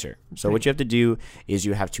do to enter? So what you have to do is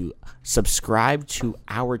you have to subscribe to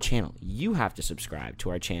our channel. You have to subscribe to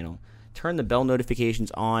our channel, turn the bell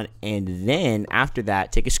notifications on, and then after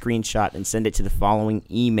that, take a screenshot and send it to the following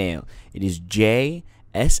email. It is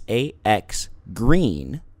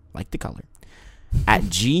JSAXGreen, like the color, at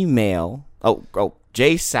Gmail.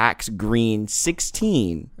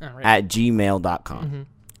 JSaxGreen16 at gmail.com. Mm-hmm.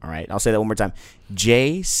 All right, I'll say that one more time.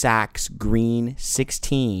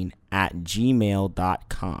 JSaxGreen16 at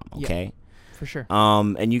gmail.com. Okay? Yeah, for sure.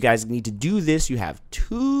 And you guys need to do this. You have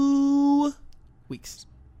 2 weeks.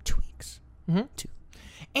 2 weeks. Mm-hmm. 2.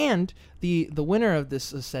 And the winner of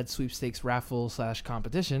this said sweepstakes raffle /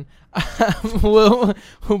 competition will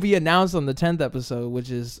be announced on the 10th episode, which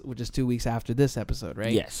is 2 weeks after this episode,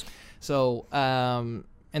 right? Yes. So, and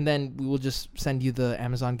then we will just send you the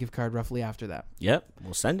Amazon gift card roughly after that. Yep,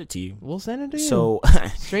 we'll send it to you. So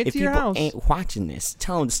straight to your house. If people ain't watching this,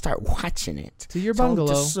 tell them to start watching it. To your bungalow.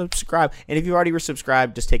 Tell them to subscribe. And if you already were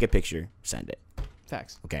subscribed, just take a picture, send it.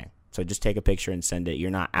 Facts. Okay, so just take a picture and send it. You're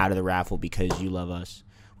not out of the raffle because you love us.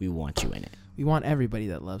 We want you in it. We want everybody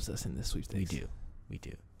that loves us in this sweepstakes. We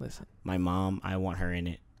do. Listen, my mom, I want her in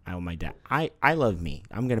it. I want my dad. I love me.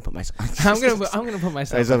 I'm gonna put myself. I'm gonna put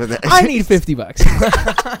myself. I need $50.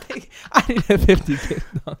 I need a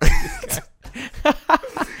 $50.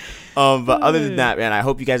 But other than that, man, I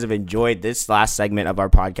hope you guys have enjoyed this last segment of our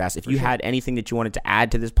podcast. If you had anything that you wanted to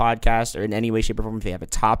add to this podcast, or in any way, shape, or form, if you have a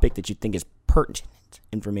topic that you think is pertinent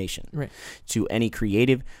information to any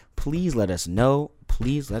creative, please let us know.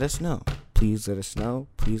 Please let us know. Please let us know.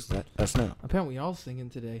 Please let us know. Apparently, we all singing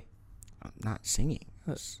today. I'm not singing.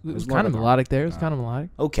 It was kind of melodic there. It was kind of melodic.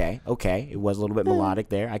 Okay. It was a little bit melodic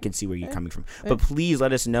there. I can see where you're coming from. But please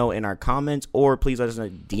let us know in our comments, or please let us know,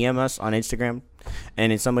 DM us on Instagram.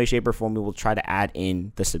 And in some way, shape, or form, we will try to add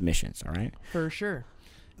in the submissions. All right? For sure.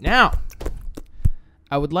 Now,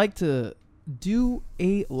 I would like to do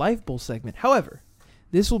a Life Bowl segment. However,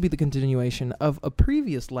 this will be the continuation of a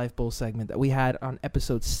previous Life Bowl segment that we had on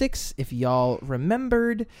episode 6. If y'all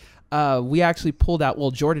remembered, we actually pulled out.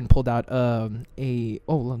 Well, Jordan pulled out a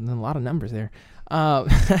lot of numbers there.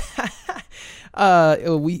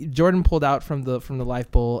 Jordan pulled out from the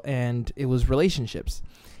Life Bowl, and it was relationships.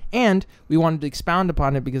 And we wanted to expound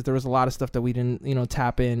upon it because there was a lot of stuff that we didn't,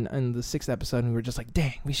 tap in the 6th episode, and we were just like,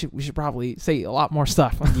 dang, we should probably say a lot more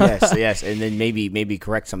stuff. yes, and then maybe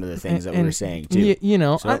correct some of the things that we were saying too.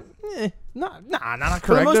 Not correct.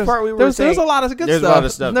 For the most part, there was a lot of good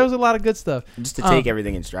stuff. There was a lot of good stuff. Just to take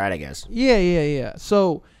everything in stride, I guess. Yeah.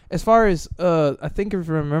 So as far as I think if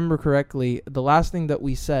I remember correctly, the last thing that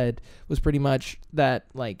we said was pretty much that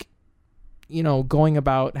going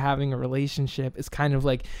about having a relationship is kind of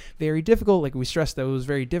like very difficult. Like we stressed that it was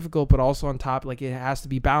very difficult, but also on top, like it has to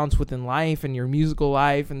be balanced within life and your musical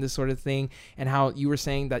life and this sort of thing. And how you were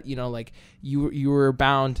saying that, like you were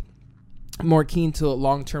bound more keen to a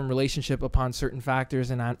long-term relationship upon certain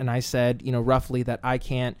factors. And I said, roughly that I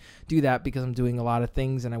can't do that because I'm doing a lot of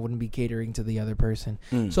things and I wouldn't be catering to the other person.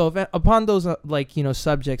 So upon those,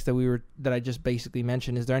 subjects that I just basically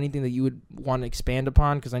mentioned, is there anything that you would want to expand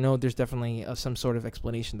upon? Because I know there's definitely some sort of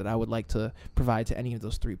explanation that I would like to provide to any of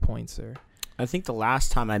those 3 points there. I think the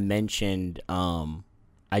last time I mentioned,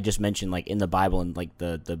 I just mentioned like in the Bible and like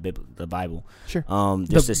the Bible. Sure.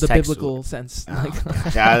 Just the biblical sense. I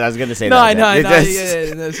was gonna say no, that. No, I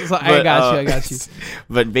got you.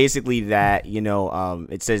 But basically that,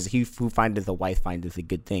 it says he who findeth a wife findeth a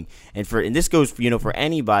good thing. And this goes for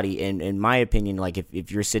anybody, in my opinion, like if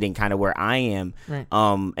you're sitting kind of where I am, right.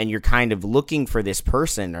 And you're kind of looking for this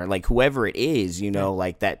person or like whoever it is, right.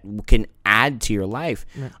 like that can add to your life.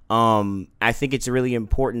 Right. I think it's really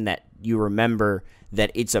important that you remember that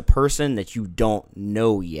it's a person that you don't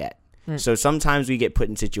know yet. So sometimes we get put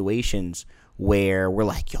in situations where we're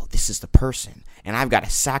like, yo, this is the person, and I've got to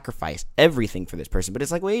sacrifice everything for this person. But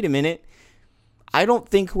it's like, wait a minute. I don't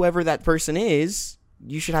think whoever that person is,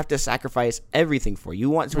 you should have to sacrifice everything for. You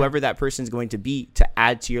want whoever that person is going to be to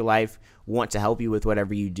add to your life, want to help you with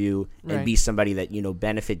whatever you do, and be somebody that,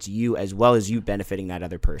 benefits you as well as you benefiting that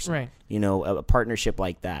other person. Right. A partnership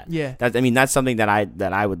like that. Yeah. That's something that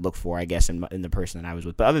I would look for, I guess, in the person that I was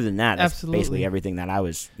with. But other than that, that's Absolutely. Basically everything that I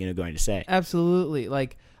was, going to say. Absolutely.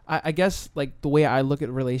 Like, I guess, like, the way I look at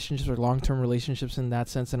relationships or long-term relationships in that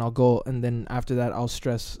sense, and I'll go, and then after that, I'll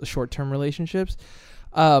stress short-term relationships.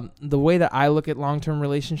 The way that I look at long-term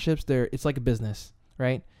relationships, it's like a business,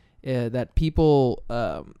 right? That people,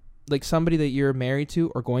 like somebody that you're married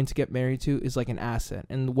to or going to get married to is like an asset.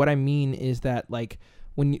 And what I mean is that, like,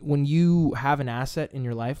 when you have an asset in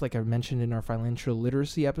your life, like I mentioned in our financial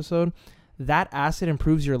literacy episode, that asset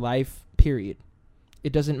improves your life, period.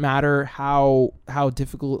 It doesn't matter how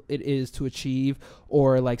difficult it is to achieve,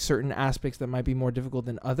 or like certain aspects that might be more difficult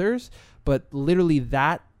than others. But literally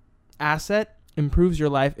that asset improves your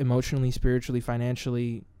life emotionally, spiritually,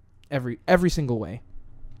 financially, every single way,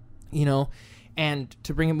 you know. And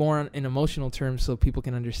to bring it more in emotional terms so people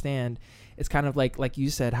can understand, it's kind of like you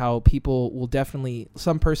said, how people will definitely,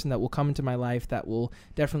 some person that will come into my life that will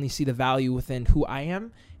definitely see the value within who I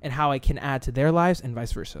am and how I can add to their lives, and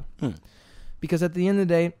vice versa. Because at the end of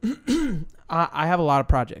the day, I have a lot of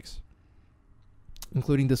projects,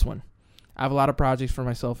 including this one. I have a lot of projects for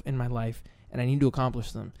myself in my life, and I need to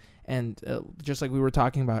accomplish them. And just like we were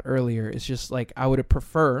talking about earlier, it's just like I would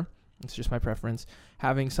prefer, it's just my preference,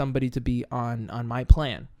 having somebody to be on my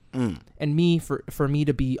plan, and me for me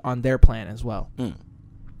to be on their plan as well.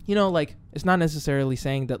 You know, like, it's not necessarily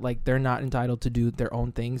saying that like they're not entitled to do their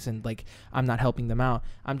own things and like I'm not helping them out.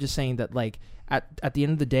 I'm just saying that like at the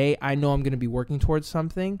end of the day, I know I'm going to be working towards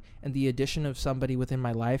something, and the addition of somebody within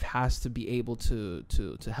my life has to be able to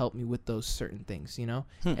help me with those certain things, you know?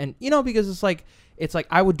 And, you know, because it's like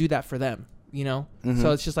I would do that for them, you know?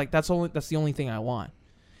 So it's just like, that's the only thing I want.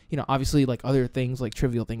 You know, obviously, like, other things, like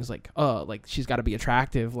trivial things, like, oh, like, she's got to be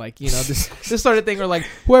attractive, like, you know, this sort of thing, or like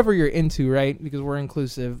whoever you're into, right? Because we're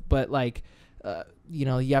inclusive, but like, you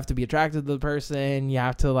know, you have to be attracted to the person. You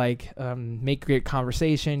have to like make great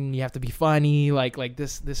conversation. You have to be funny, like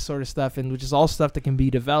this sort of stuff, and which is all stuff that can be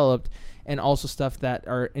developed, and also stuff that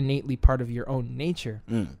are innately part of your own nature.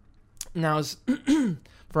 Now,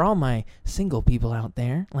 for all my single people out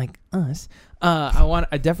there like us,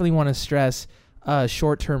 I definitely want to stress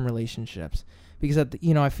short-term relationships, because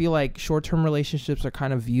I feel like short-term relationships are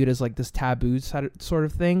kind of viewed as like this taboo sort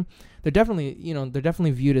of thing. They're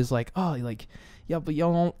definitely viewed as like, oh, like, yeah, but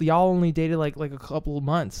y'all only dated like a couple of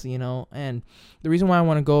months, you know. And the reason why I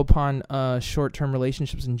want to go upon short-term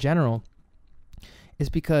relationships in general is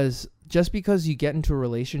because just because you get into a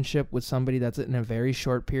relationship with somebody that's in a very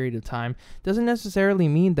short period of time doesn't necessarily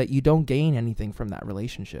mean that you don't gain anything from that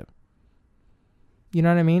relationship. You know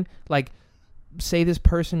what I mean? Like, say this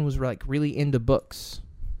person was like really into books,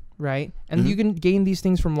 right? And you can gain these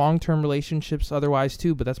things from long-term relationships otherwise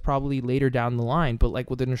too, but that's probably later down the line. But like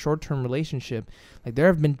within a short-term relationship, like there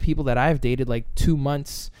have been people that I've dated like 2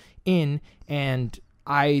 months in, and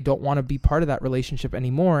I don't want to be part of that relationship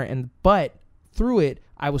anymore. But through it,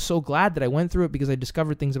 I was so glad that I went through it, because I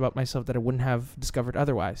discovered things about myself that I wouldn't have discovered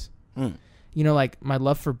otherwise. You know, like my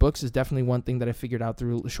love for books is definitely one thing that I figured out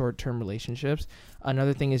through short-term relationships.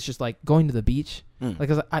 Another thing is just like going to the beach. Like,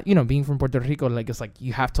 you know, being from Puerto Rico, like it's like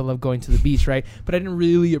you have to love going to the beach, right? But I didn't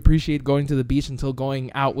really appreciate going to the beach until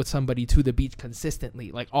going out with somebody to the beach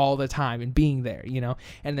consistently, like all the time, and being there, you know,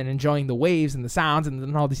 and then enjoying the waves and the sounds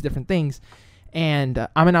and all these different things. And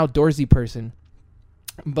I'm an outdoorsy person,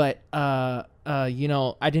 but you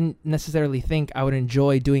know, I didn't necessarily think I would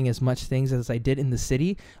enjoy doing as much things as I did in the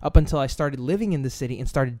city, up until I started living in the city and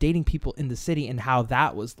started dating people in the city, and how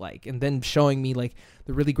that was like, and then showing me like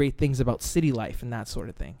the really great things about city life and that sort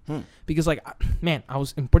of thing. Because like, man, I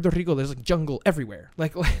was in Puerto Rico, there's like jungle everywhere,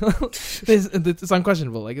 like it's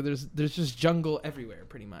unquestionable, like there's just jungle everywhere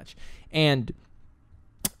pretty much. And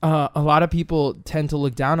a lot of people tend to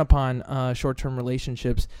look down upon short-term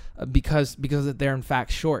relationships because they're in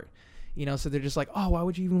fact short. You know, so they're just like, oh, why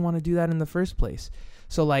would you even want to do that in the first place?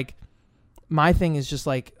 So like, my thing is just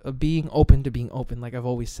like being open to being open, like I've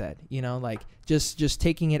always said, you know, like just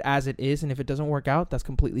taking it as it is, and if it doesn't work out, that's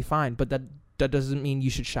completely fine. But that doesn't mean you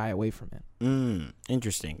should shy away from it.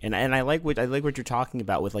 Interesting. And I like what you're talking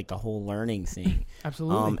about with like the whole learning thing.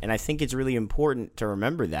 Absolutely. And I think it's really important to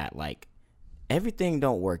remember that like everything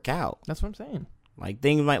don't work out. That's what I'm saying. Like,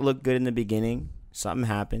 things might look good in the beginning, something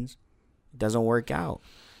happens, it doesn't work out.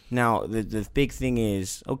 Now, the big thing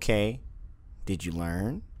is, okay, did you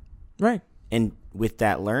learn? Right. And with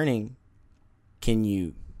that learning, can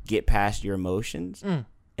you get past your emotions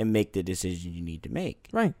and make the decision you need to make?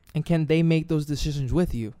 Right. And can they make those decisions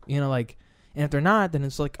with you? You know, like, and if they're not, then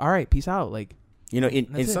it's like, all right, peace out. Like, you know,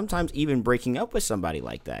 and sometimes even breaking up with somebody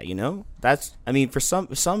like that, you know, that's, I mean, for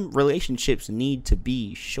some relationships need to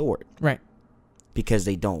be short. Right. Because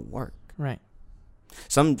they don't work. Right.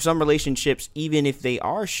 Some relationships, even if they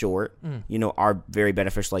are short, you know, are very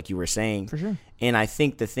beneficial, like you were saying. For sure. And I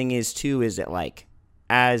think the thing is too is that like,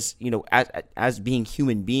 as you know, as being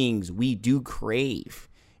human beings, we do crave,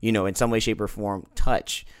 you know, in some way, shape, or form,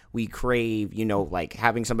 touch. We crave, you know, like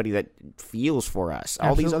having somebody that feels for us.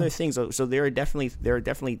 All Absolutely. These other things. So there's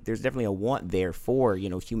definitely a want there for, you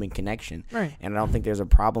know, human connection. Right. And I don't think there's a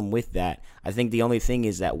problem with that. I think the only thing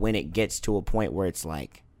is that when it gets to a point where it's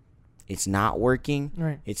like, it's not working.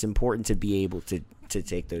 Right. It's important to be able to to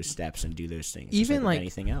take those steps and do those things. Even like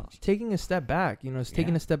anything else, taking a step back, it's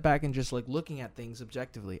taking a step back and just like looking at things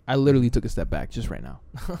objectively. I literally took a step back just right now,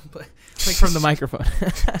 but like from the microphone.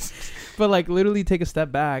 But like literally take a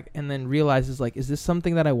step back and then realize is this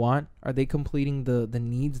something that I want? Are they completing the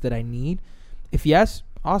needs that I need? If yes,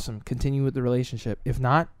 awesome. Continue with the relationship. If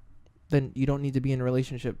not, then you don't need to be in a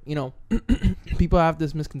relationship. People have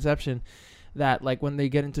this misconception that like when they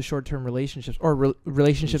get into short-term relationships or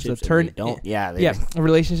relationships that turn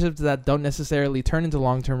relationships that don't necessarily turn into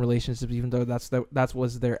long-term relationships, even though that's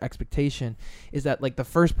was their expectation, is that like the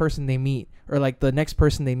first person they meet or like the next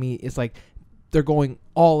person they meet is like they're going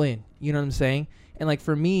all in. You know what I'm saying? And like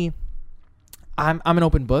for me, I'm an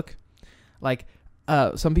open book. Like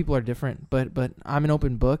some people are different, but I'm an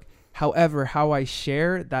open book. However, how I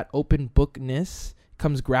share that open bookness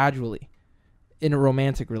comes gradually in a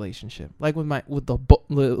romantic relationship, like with the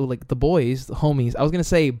boys, the homies. I was gonna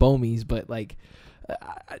say bomies, but like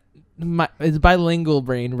it's bilingual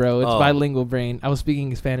brain, bro. It's bilingual brain. I was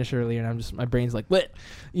speaking Spanish earlier, and my brain's like what,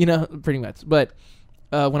 pretty much. But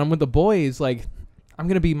when I'm with the boys, like I'm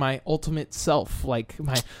gonna be my ultimate self, like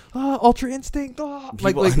my ultra instinct.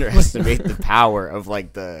 People underestimate the power of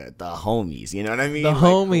like the homies. You know what I mean? The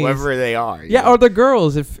homies, whoever they are. Yeah, or the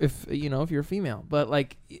girls, if you're a female. But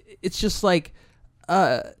like, it's just like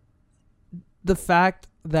the fact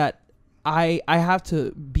that I have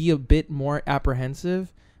to be a bit more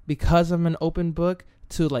apprehensive because I'm an open book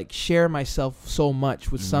to like share myself so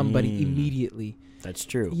much with somebody immediately. That's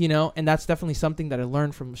true. And that's definitely something that I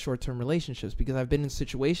learned from short-term relationships, because I've been in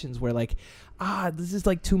situations where like, this is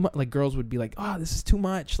like too much. Like girls would be like, this is too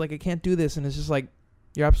much. Like I can't do this. And it's just like,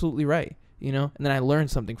 you're absolutely right. And then I learned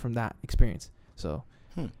something from that experience. So,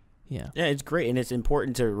 yeah, it's great. And it's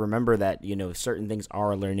important to remember that, certain things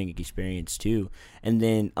are a learning experience too. And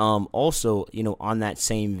then also, on that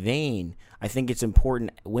same vein, I think it's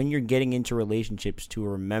important when you're getting into relationships to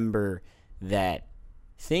remember that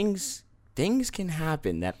things can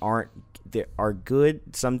happen that are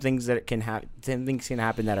good. Some things that can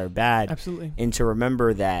happen that are bad. Absolutely. And to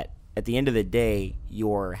remember that at the end of the day,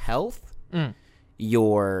 your health,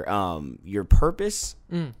 your purpose,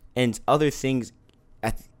 and other things,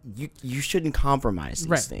 you shouldn't compromise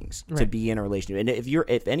these things to be in a relationship. And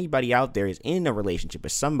if anybody out there is in a relationship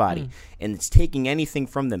with somebody and it's taking anything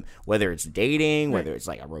from them, whether it's dating, whether it's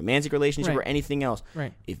like a romantic relationship or anything else,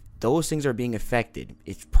 if those things are being affected,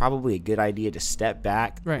 it's probably a good idea to step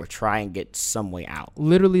back or try and get some way out.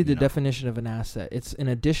 Literally the definition of an asset. It's an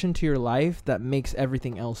addition to your life that makes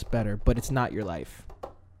everything else better, but it's not your life.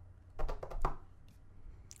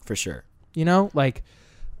 For sure. Like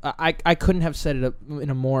I couldn't have set it up in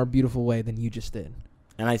a more beautiful way than you just did.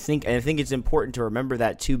 And I think it's important to remember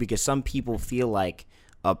that too, because some people feel like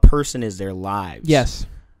a person is their lives. Yes.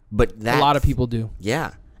 But a lot of people do.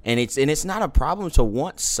 Yeah. And it's not a problem to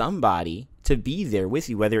want somebody to be there with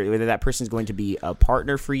you, whether that person is going to be a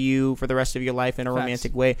partner for you for the rest of your life in a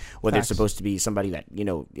romantic way, whether it's supposed to be somebody that,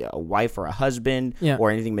 a wife or a husband or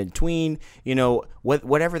anything in between,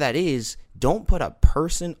 whatever that is, don't put a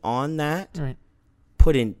person on that. Right.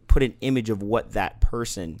 Put an image of what that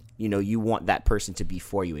person, you want that person to be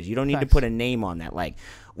for you is. You don't need to put a name on that. Like,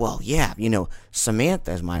 well, yeah,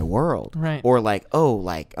 Samantha's my world. Right. Or like,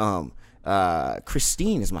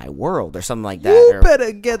 Christine is my world or something like that. You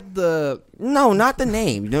better get no, not the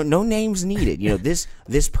name. No names needed.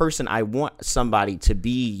 This person, I want somebody to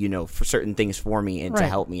be, for certain things for me and to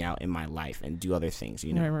help me out in my life and do other things,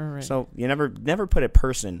 Right. So you never put a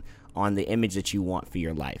person on the image that you want for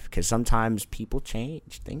your life, because sometimes people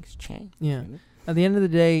change, things change. Yeah. At the end of the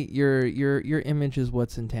day, your image is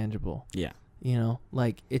what's intangible. Yeah.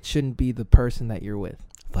 Like it shouldn't be the person that you're with.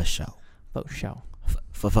 For sure. For sure.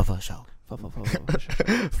 For sure.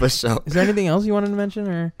 For sure. Is there anything else you wanted to mention,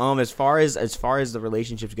 or as far as the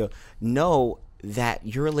relationships go, know that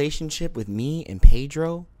your relationship with me and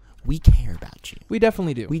Pedro, we care about you. We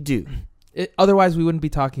definitely do. We do. Otherwise, we wouldn't be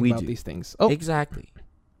talking about these things. Oh, exactly.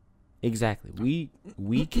 We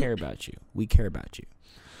care about you. We care about you.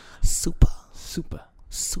 Super.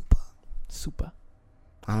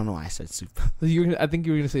 I don't know why I said super. I think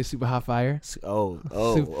you were gonna say super hot fire.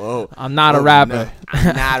 I'm not a rapper. No,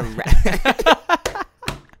 I'm not a rapper.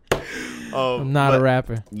 I'm not a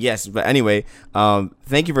rapper. Yes, but anyway,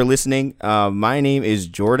 thank you for listening. My name is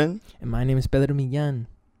Jordan. And my name is Pedro Millan.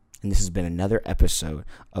 And this has been another episode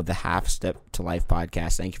of the Half Step to Life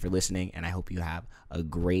podcast. Thank you for listening, and I hope you have a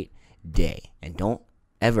great day. And don't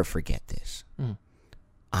ever forget this.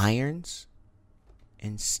 Irons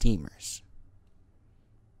and steamers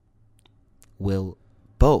will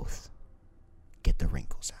both get the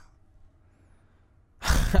wrinkles out.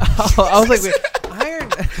 I was like, wait. Iron.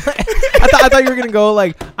 I thought you were gonna go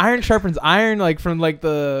like iron sharpens iron, like from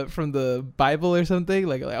the Bible or something.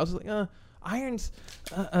 Like I was like, irons,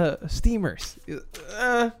 steamers.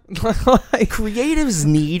 Creatives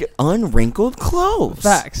need unwrinkled clothes.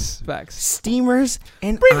 Facts. Steamers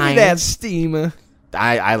and bring irons. me that steamer.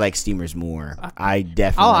 I like steamers more. I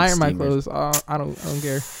definitely. I'll like iron steamers. my clothes. I don't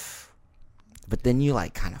care. But then you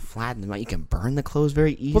like kind of flatten them out. You can burn the clothes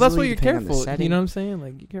very easily. Well, that's why you're careful. You know what I'm saying?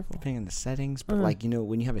 Like, you're careful. Depending on the settings. But like,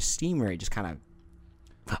 when you have a steamer, it just kind of.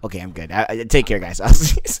 Okay, I'm good. Take care, guys. I'll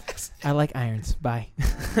see you. I like irons. Bye.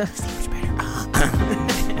 Steamer's better.